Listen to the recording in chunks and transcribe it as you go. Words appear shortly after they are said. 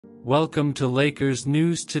Welcome to Lakers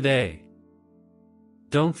News Today.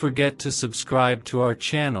 Don't forget to subscribe to our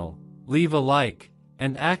channel, leave a like,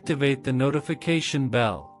 and activate the notification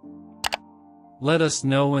bell. Let us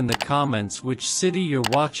know in the comments which city you're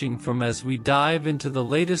watching from as we dive into the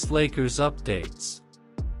latest Lakers updates.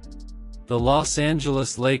 The Los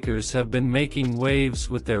Angeles Lakers have been making waves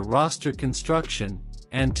with their roster construction,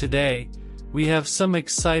 and today, we have some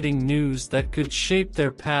exciting news that could shape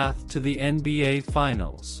their path to the NBA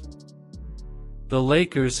Finals. The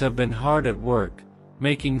Lakers have been hard at work,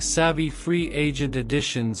 making savvy free agent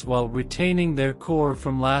additions while retaining their core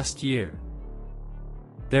from last year.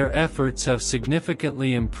 Their efforts have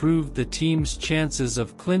significantly improved the team's chances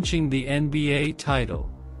of clinching the NBA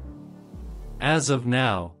title. As of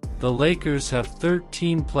now, the Lakers have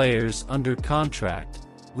 13 players under contract,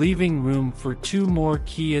 leaving room for 2 more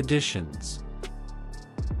key additions.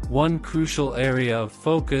 One crucial area of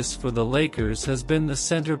focus for the Lakers has been the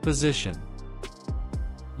center position.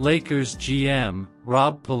 Lakers GM,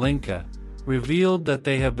 Rob Pelinka, revealed that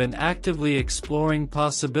they have been actively exploring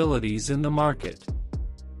possibilities in the market.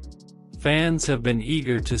 Fans have been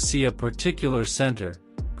eager to see a particular center,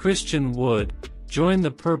 Christian Wood, join the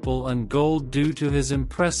purple and gold due to his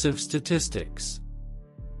impressive statistics.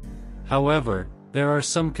 However, there are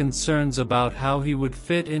some concerns about how he would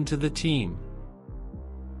fit into the team.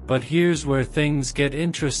 But here's where things get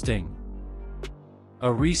interesting.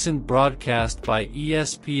 A recent broadcast by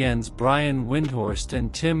ESPN's Brian Windhorst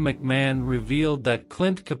and Tim McMahon revealed that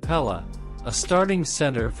Clint Capella, a starting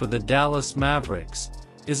center for the Dallas Mavericks,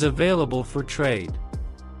 is available for trade.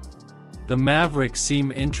 The Mavericks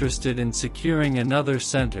seem interested in securing another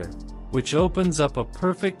center, which opens up a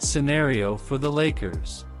perfect scenario for the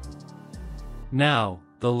Lakers. Now,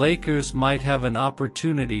 the Lakers might have an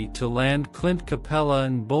opportunity to land Clint Capella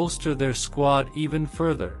and bolster their squad even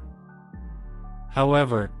further.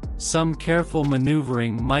 However, some careful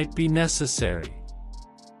maneuvering might be necessary.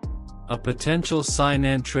 A potential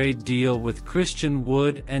sign-and-trade deal with Christian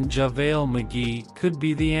Wood and JaVale McGee could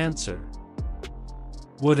be the answer.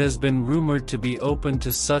 Wood has been rumored to be open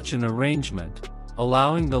to such an arrangement,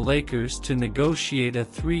 allowing the Lakers to negotiate a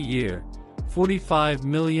 3-year, $45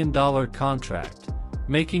 million contract,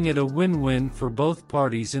 making it a win-win for both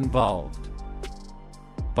parties involved.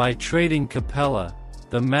 By trading Capella,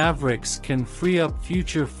 the Mavericks can free up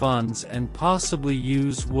future funds and possibly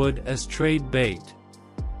use Wood as trade bait.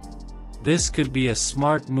 This could be a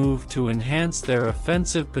smart move to enhance their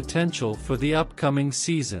offensive potential for the upcoming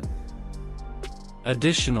season.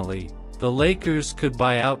 Additionally, the Lakers could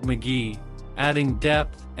buy out McGee, adding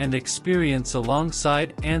depth and experience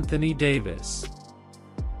alongside Anthony Davis.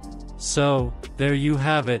 So, there you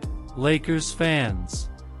have it, Lakers fans.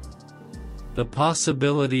 The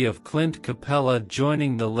possibility of Clint Capella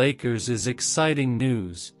joining the Lakers is exciting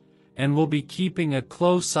news, and we'll be keeping a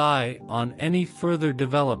close eye on any further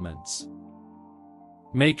developments.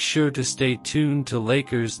 Make sure to stay tuned to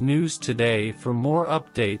Lakers News Today for more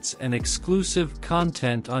updates and exclusive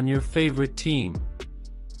content on your favorite team.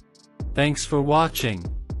 Thanks for watching.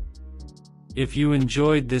 If you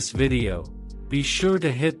enjoyed this video, be sure to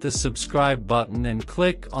hit the subscribe button and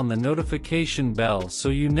click on the notification bell so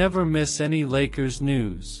you never miss any Lakers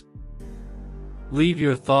news. Leave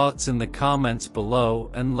your thoughts in the comments below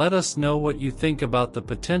and let us know what you think about the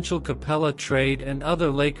potential Capella trade and other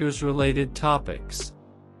Lakers-related topics.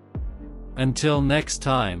 Until next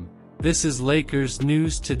time, this is Lakers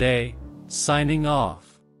News Today, signing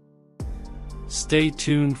off. Stay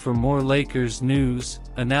tuned for more Lakers news,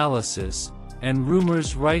 analysis, and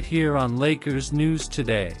rumors right here on Lakers News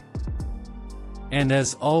Today. And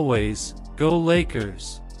as always, go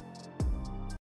Lakers!